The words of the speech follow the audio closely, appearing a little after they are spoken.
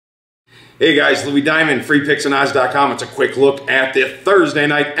Hey guys, Louis Diamond, freepicksandodds.com. It's a quick look at the Thursday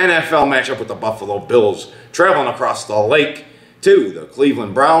night NFL matchup with the Buffalo Bills traveling across the lake to the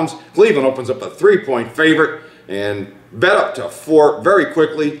Cleveland Browns. Cleveland opens up a 3-point favorite and bet up to 4 very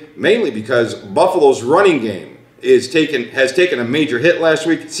quickly, mainly because Buffalo's running game has taken a major hit last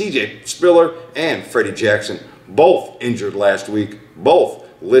week. CJ Spiller and Freddie Jackson both injured last week, both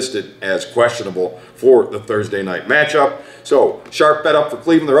listed as questionable for the Thursday night matchup. So sharp bet up for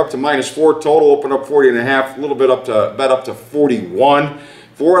Cleveland. They're up to -4 total, open up 40.5, a little bit up to bet up to 41.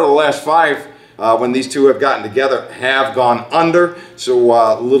 4 out of the last 5 when these two have gotten together have gone under. So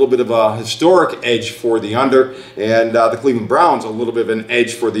a little bit of a historic edge for the under, and the Cleveland Browns a little bit of an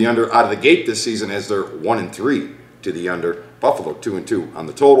edge for the under out of the gate this season as they're 1-3 to the under. Buffalo 2-2 on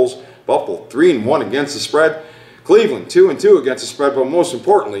the totals. Buffalo 3-1 against the spread. Cleveland 2-2 against the spread, but most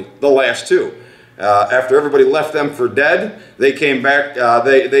importantly, the last two. After everybody left them for dead, they came back.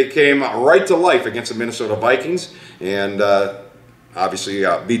 They came right to life against the Minnesota Vikings, and obviously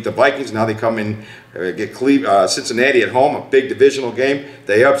beat the Vikings. Now they come in, get Cincinnati at home, a big divisional game.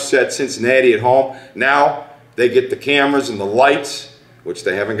 They upset Cincinnati at home. Now they get the cameras and the lights, which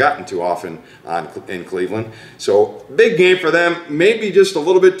they haven't gotten too often in Cleveland. So big game for them, maybe just a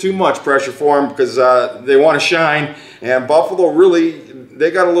little bit too much pressure for them because they want to shine. And Buffalo really,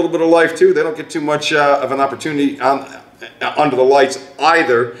 they got a little bit of life too. They don't get too much of an opportunity under the lights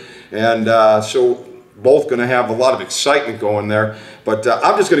either. And so both going to have a lot of excitement going there. But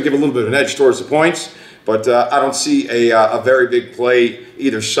I'm just going to give a little bit of an edge towards the points. But I don't see a very big play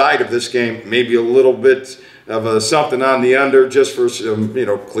either side of this game. Maybe a little bit of something on the under, just for some,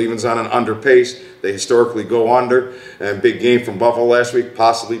 Cleveland's on an under pace. They historically go under, and big game from Buffalo last week,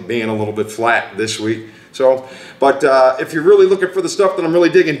 possibly being a little bit flat this week. So, but if you're really looking for the stuff that I'm really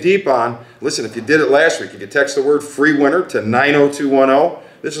digging deep on, listen, if you did it last week, you could text the word free winner to 90210.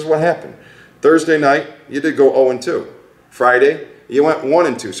 This is what happened. Thursday night, you did go 0-2. Friday, you went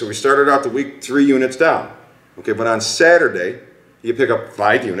 1-2. So we started out the week 3 units down. Okay, but on Saturday, you pick up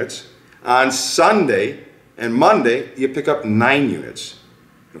 5 units. On Sunday and Monday, you pick up 9 units.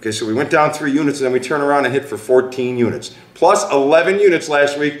 Okay, so we went down 3 units, and then we turn around and hit for 14 units. Plus 11 units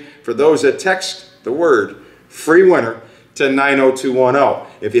last week for those that text the word free winner to 90210.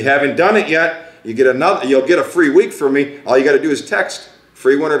 If you haven't done it yet, you'll get a free week from me. All you got to do is text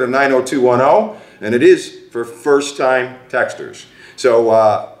free winner to 90210, and it is for first-time texters.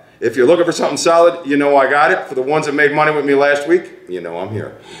 So if you're looking for something solid, you know I got it. For the ones that made money with me last week, you know I'm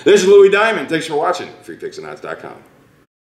here. This is Louis Diamond. Thanks for watching. freepicksandodds.com.